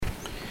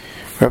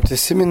We're up to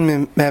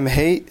Siman Mem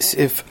Hey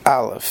Sif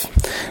Aleph.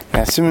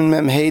 Now Siman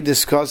Mem Hey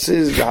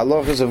discusses the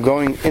halachas of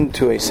going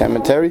into a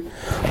cemetery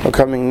or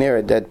coming near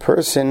a dead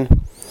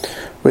person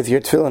with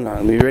your tefillin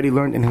on. We already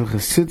learned in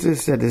Hilchos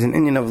Tzitzis that there's an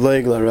inyan of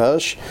Loeg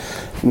L'Rosh,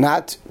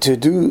 not to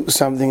do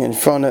something in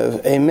front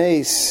of a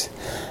mace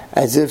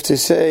as if to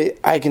say,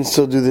 I can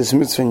still do this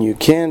mitzvah and you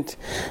can't.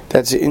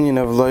 That's the inyan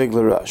of Loeg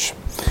L'Rosh.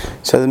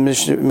 So the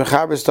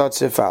Mechaber starts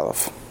Sif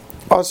Aleph.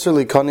 It's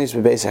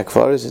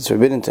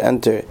forbidden to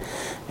enter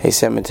a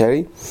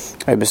cemetery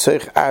or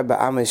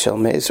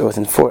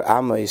within 4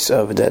 amas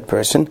of a dead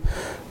person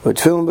with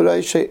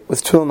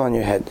tefillin on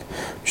your head,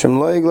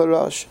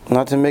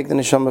 not to make the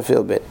neshama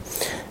feel bad.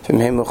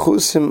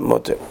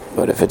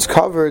 But if it's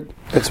covered,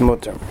 it's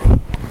mutter.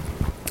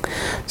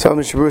 So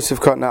Mishnah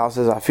Berurah now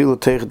says,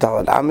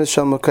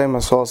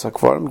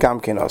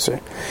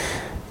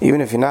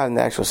 even if you're not in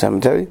the actual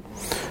cemetery,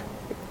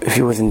 if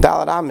you're within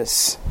Dalad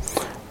Amis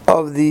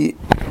of the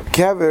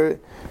kever,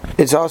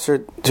 it's also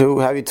to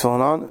have your tefillin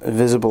on a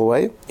visible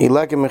way.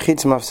 Unless there's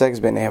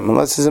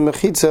a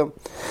mechitza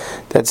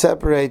that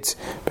separates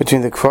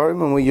between the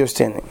kfarim and where you're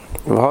standing.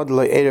 And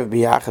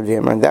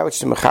that which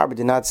the Mechaber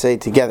did not say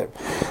together,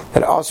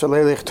 that also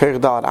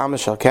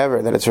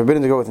that it's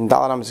forbidden to go within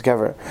Dalad Amis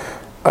kever,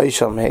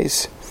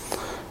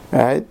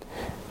 right?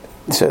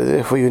 So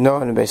if you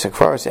know in the basic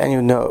forest and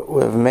you know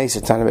with a mace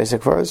it's not a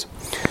basic forest.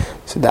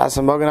 So that's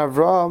the Magen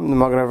Avraham. The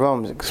Magen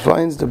Avraham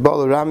explains the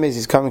Baal Rames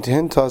is coming to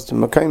hint us to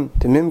Makim,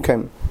 to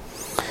Mimkim.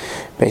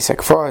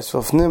 Basic forest,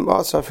 V'fnim,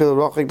 also I feel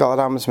Rochik Dalad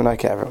Amis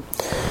Menakever.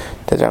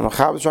 That the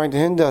Mechaber is trying to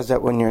hint us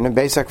that when you're in a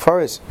basic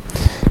forest,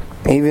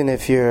 even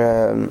if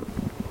you're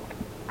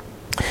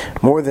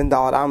more than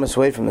Dalad Amis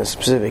away from the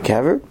specific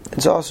kever,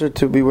 it's also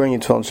to be wearing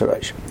your tefillin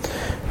sharash.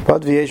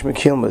 But v'yesh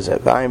mekil mazeh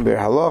v'ayim ber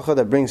halacha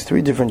that brings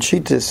 3 different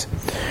shittas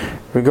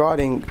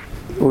regarding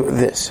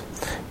this.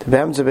 The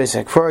be'emza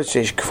basic forest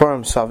sheish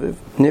kfarim saviv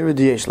nirud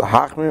yesh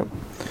lahachmir.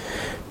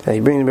 That he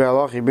brings ber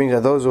halacha, he brings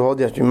that those who hold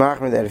you have to be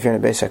machmir, that if you're in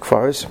a basic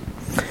forest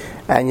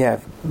and you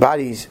have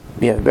bodies,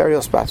 you have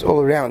burial spots all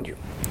around you,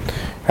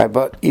 right?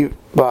 But I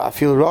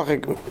feel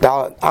rochik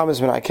dalat amis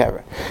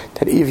menakever,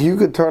 that if you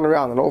could turn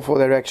around in all 4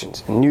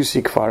 directions and you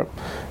see kfarim,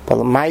 but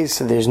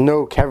l'maisa there's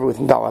no kever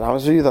within dalat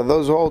amis for you, that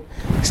those who hold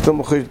still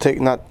mechuyev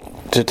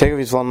to take off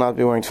his tefillin, not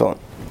be wearing tefillin.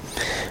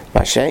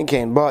 Mashen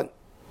came, but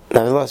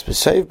nevertheless,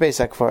 b'seif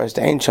basic forest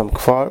ain't sham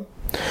kfarim.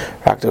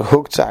 You're at the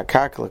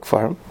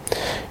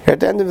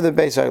end of the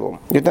Beis Olam,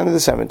 you're at the end of the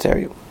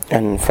cemetery,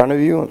 and in front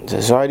of you, and to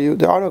the side of you,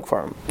 there are no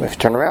kfarim. If you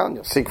turn around,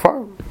 you'll see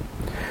kfarim.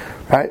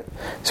 Right?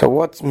 So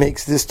what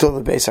makes this still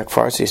the basic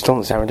forest? You're still in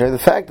the cemetery. The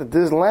fact that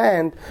this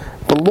land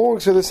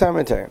belongs to the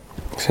cemetery.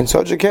 So in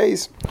such a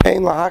case,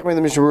 ein lahachmir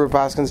the Mishnah Berurah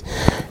paskins,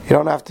 you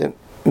don't have to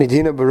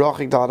medina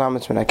barochik dalad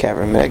amitz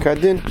menakever meikar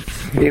din,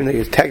 even though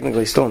you're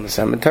technically still in the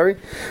cemetery.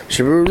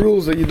 Mishnah Berurah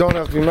rules that you don't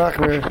have to be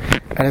machmir,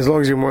 and as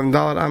long as you're more than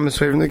dalad amitz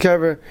away from the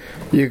kever,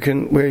 you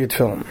can wear your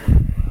tefillin.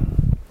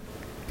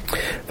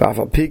 But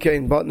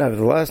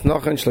nevertheless,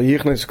 nevertheless,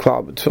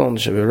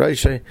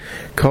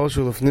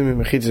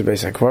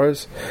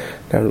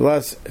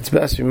 it's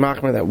best to be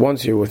machmir that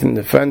once you're within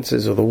the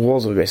fences or the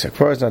walls of the basic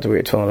forest, not to wear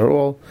your tefillin at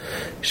all.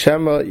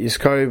 Shema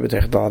yiskari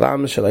b'tech dalad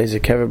amitz shalei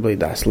kever b'li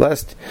das,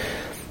 lest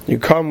you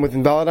come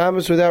within dalad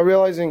amitz without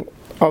realizing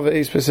of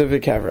a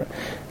specific kever.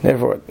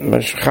 Therefore,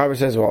 Mechaber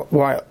says, well,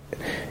 while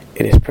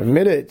it is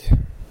permitted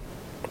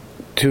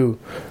to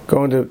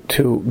go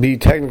to be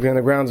technically on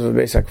the grounds of a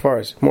basic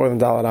forest more than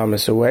dalad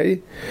amis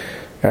away,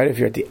 right? If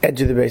you're at the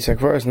edge of the basic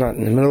forest, not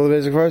in the middle of the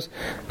basic forest,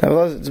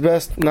 nevertheless, it's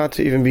best not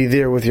to even be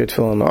there with your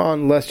tefillin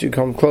on, lest you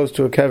come close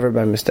to a kever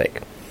by mistake.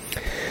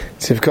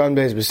 Sivkan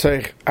beis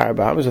b'seich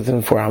arba amis,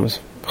 within 4 amis.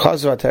 The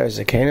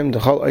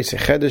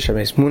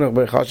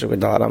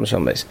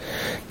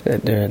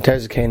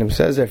Teres Kanim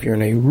says that if you're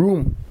in a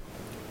room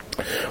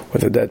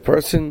with a dead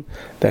person,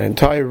 that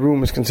entire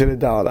room is considered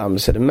dalad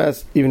amis at a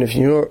mess, even if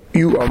you are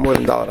more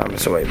than dalad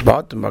amis away.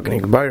 But the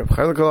Magen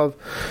Avraham,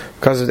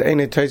 because of the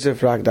Einei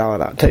Teisef rak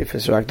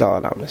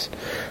dalad amis.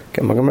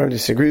 Magen Avraham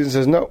disagrees and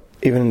says no,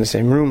 even in the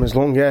same room, as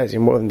long as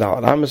you're more than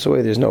dalad amis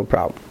away, there's no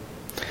problem.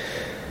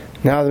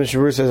 Now the Mishnah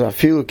Berurah says,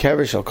 "Afilu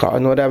kever shel kar."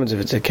 And what happens if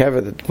it's a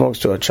kever that belongs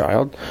to a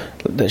child?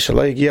 The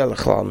shalei gia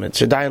lechlal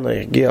mitzvah, dayin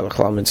legia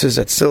lechlal mitzvah,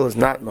 that still is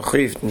not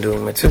mechuyev in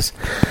doing mitzvahs.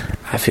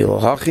 Afilu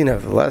hachi,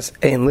 nevertheless,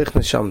 ein lich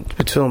misham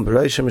b'tefillin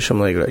b'reisha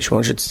misham leigreish.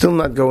 One should still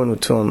not go in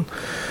with tefillin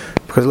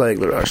because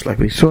leigreish. Like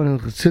we saw in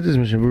Hilchos Tzitzis,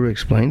 Mishnah Berurah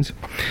explains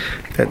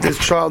that this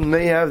child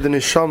may have the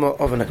neshama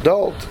of an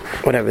adult,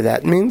 whatever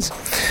that means.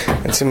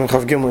 And Simon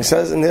Chav Gimel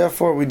says, and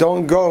therefore we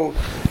don't go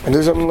and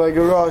do something like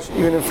a rush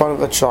even in front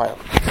of a child.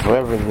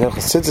 However, in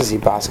Hilchos Tzitzis he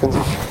paskins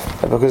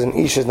that because an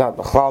ish is not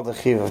b'chlal the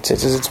chiv of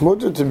tzitzis, it's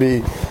mutter to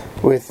be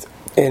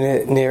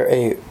near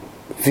a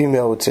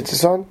female with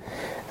tzitzis on,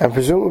 and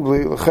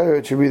presumably l'chayr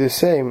it should be the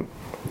same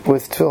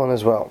with tefillin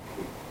as well.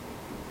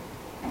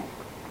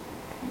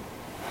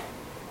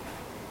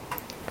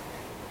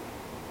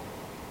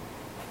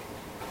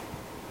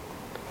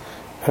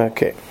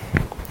 Okay.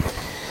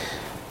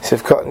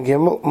 Sivkat and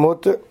Gimel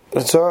mutter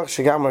Not only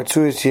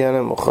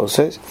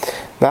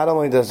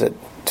does the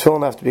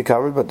tefillin have to be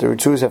covered, but the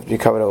ritzuyos have to be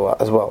covered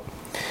as well.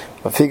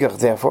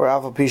 Therefore,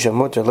 even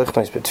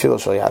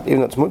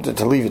though it's mutter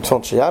to leave your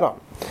tefillin sheyad on,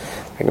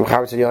 like the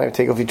Mechaber said, you don't have to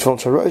take off your tefillin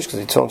sheyad because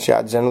the tefillin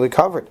sheyad is generally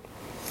covered.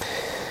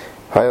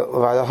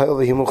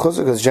 Because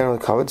it's generally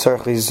covered,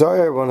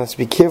 one has to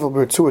be careful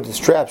with the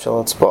straps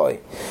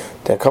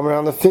that come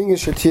around the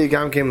fingers. You have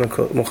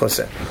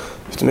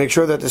to make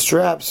sure that the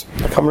straps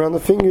that come around the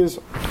fingers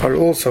are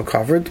also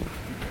covered.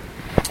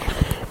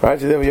 Right,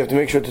 so then you have to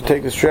make sure to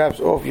take the straps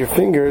off your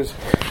fingers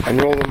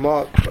and roll them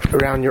up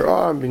around your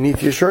arm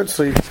beneath your shirt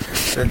sleeve,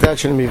 so that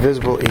shouldn't be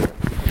visible either.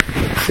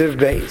 Siv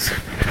Beis,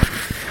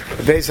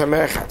 the Beis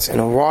HaMerchatz in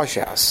a wash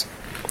house,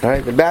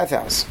 right, the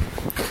bathhouse.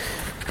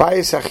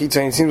 Bayis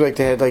HaChitzon, it seems like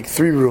they had like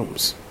 3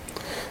 rooms.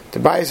 The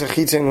Bayis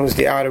HaChitzon was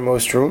the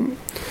outermost room.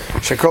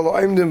 Shekol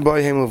Oimdim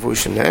Bohem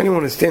Levushin.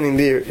 Anyone who's standing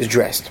there is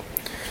dressed.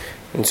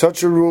 In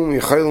such a room,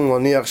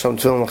 one may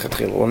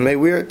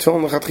wear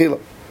tefillin l'chatchila.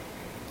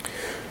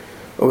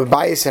 In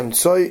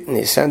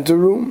the center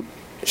room,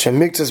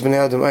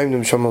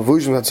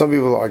 that some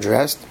people are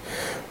dressed,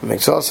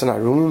 and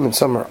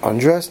some are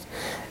undressed.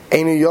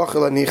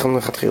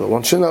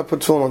 One should not put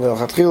tefillin on the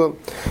l'chatchila,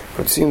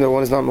 but it seems that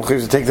one is not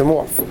mechuyev to take them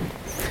off.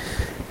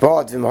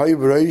 But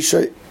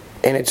right?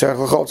 And it's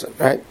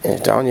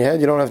on your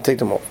head, you don't have to take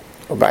them off.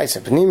 And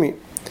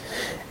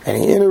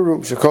in the inner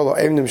room,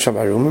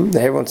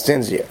 everyone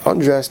stands there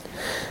undressed.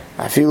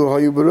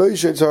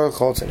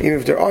 Even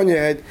if they're on your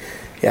head,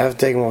 you have to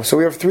take them off. So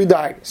we have 3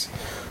 diagrams.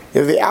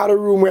 You have the outer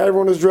room where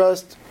everyone is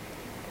dressed.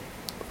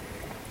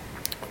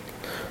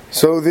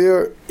 So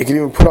there, you can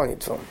even put on your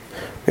tefillin.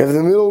 We have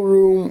the middle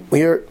room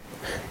here,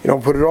 you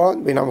don't put it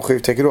on, but you're not mechuyev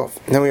to take it off.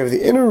 And then we have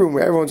the inner room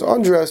where everyone's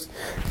undressed.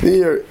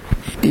 There,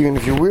 even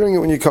if you're wearing it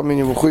when you come in,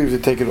 you're mechuyev to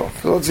take it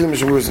off. So let's see the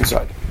Mishnah Berurah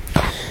inside.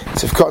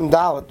 So if cotton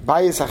dalet,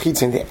 Bayis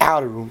HaChitzon in the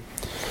outer room.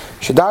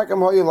 So in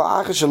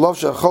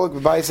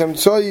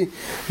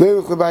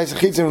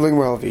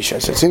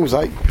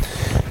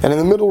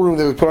the middle room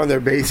they would put on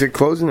their basic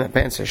clothes and their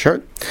pants and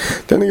shirt.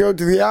 Then they go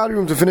to the outer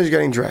room to finish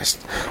getting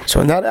dressed.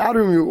 So in that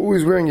outer room you're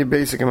always wearing your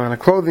basic amount of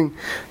clothing.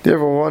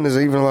 Therefore one is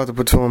even allowed to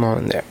put tefillin on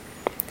in there.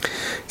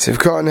 So if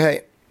cotton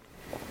hey,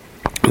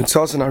 it's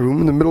also in our room,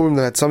 in the middle room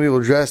that some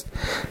people dressed,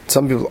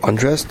 some people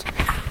undressed.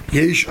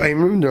 Yesh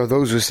Aimrim, there are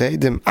those who say,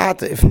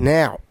 if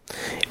now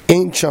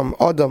ain't sham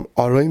adam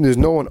arim, there's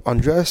no one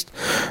undressed,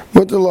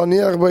 you're allowed to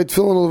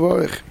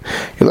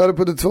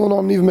put the tefillin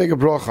on and even make a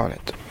brach on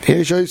it.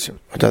 Yesh Aimrim,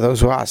 but there are those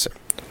who ask it.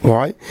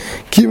 Why?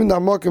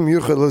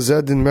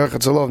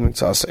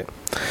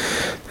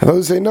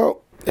 Those say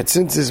no, that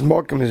since this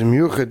makom is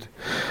miyuchad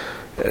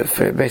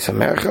for Beis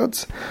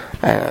HaMerchatz,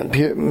 and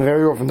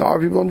very often there are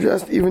people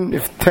undressed, even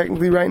if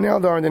technically right now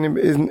there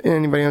isn't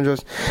anybody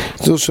undressed,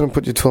 still shouldn't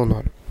put your tefillin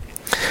on.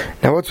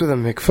 Now what's with a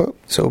mikveh?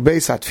 So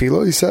Beis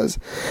HaTfilah, he says,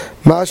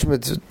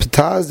 Mashmet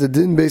Petaz, the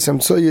din Beis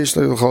HaMtzoy yesh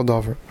lo l'chol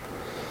davar.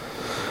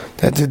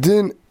 That the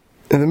din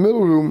in the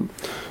middle room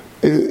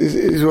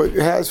is what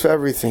it has for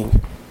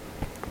everything.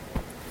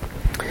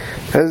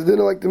 It has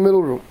dinner like the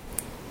middle room.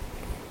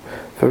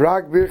 The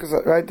Rak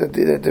Birchas, right, that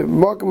the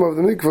makom of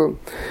the mikveh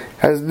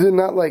has dinner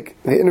not like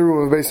the inner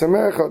room of Beis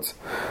HaMerchatz,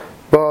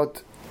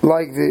 but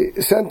like the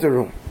center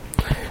room.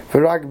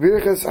 And the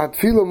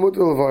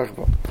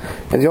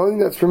only thing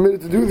that's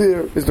permitted to do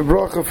there is the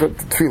bracha for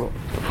the tefillah.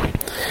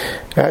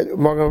 Right?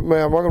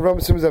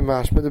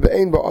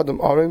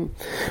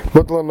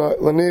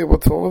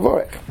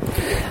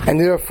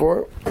 And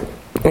therefore,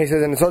 he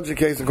says, in such a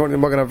case, according to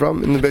Magen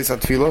Avram, in the Beis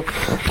HaTfilah,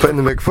 put in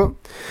the mikveh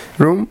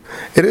room,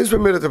 it is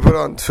permitted to put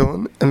on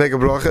tefillin and make a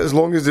bracha as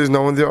long as there's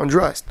no one there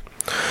undressed.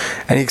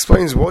 And he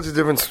explains what's the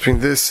difference between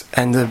this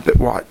and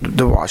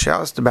the wash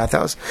house, the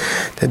bathhouse.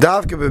 The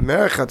davke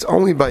b'merchatz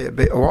only by a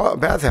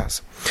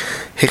bathhouse.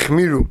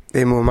 Hichmiru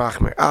emu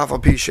machmer af al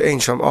pi she'ein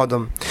sham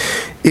adam,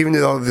 even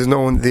though there's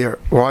no one there.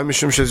 Why?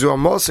 Mishum shezu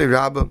amalsei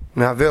rabba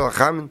mehavel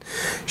achamin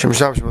shem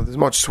sham shem. There's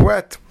much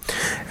sweat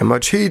and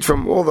much heat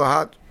from all the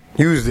hot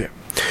used there.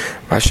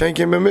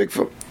 Mashenkim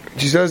b'mikvah,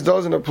 she says,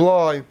 doesn't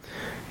apply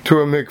to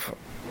a mikvah.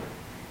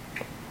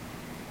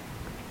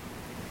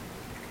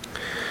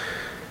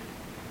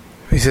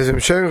 He says, he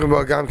says,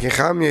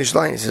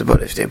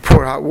 but if they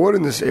pour hot water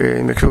in this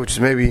area, which is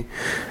maybe,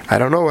 I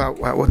don't know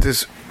what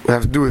this would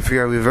have to do with a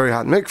very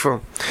hot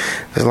mikvah.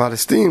 There's a lot of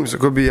steam, so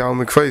it could be our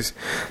mikvahs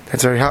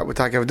that's very hot with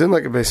takavdin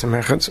like a Beis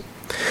HaMerchatz.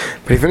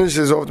 But he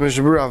finishes off with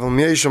Mishnah Berurah,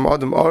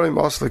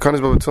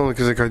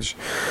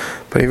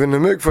 but even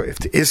in the mikvah, if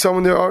there is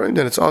someone there arim,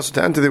 then it's also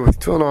to enter there with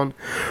tefillin on,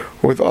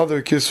 with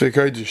other kisvei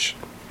kodesh,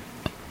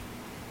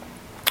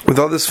 with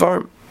other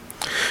svarim.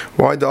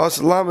 Why the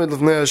Asad Lamed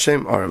Lefnei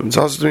Hashem Arim? It's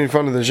also to be in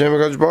front of the Hashem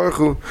HaKadosh Baruch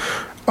Hu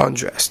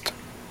undressed.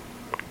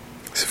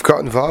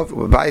 Sifkat involved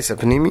with Bayis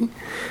HaPnimi,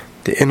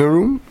 the inner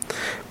room.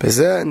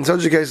 Bezeh, in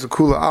such a case, the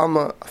Kula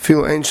Alma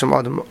Filo Ein Shem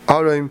Adam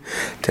Arim,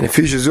 then if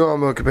Fisha Zu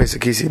Alma Kapesa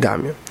Kisi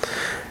Damya,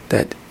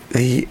 that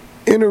the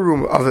inner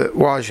room of the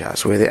wash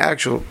house, where the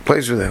actual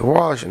place where they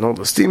wash and all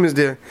the steam is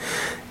there,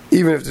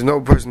 even if there's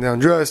no person there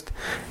undressed,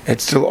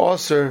 it's still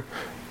also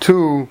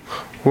to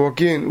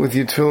walk in with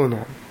your tefillin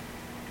on,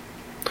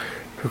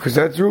 because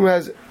that room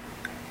has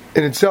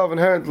in itself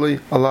inherently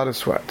a lot of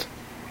sweat.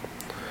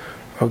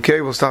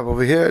 Okay, we'll stop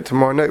over here.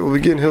 Tomorrow night we'll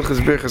begin Hilchos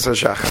Birchas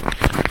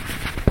HaShachar.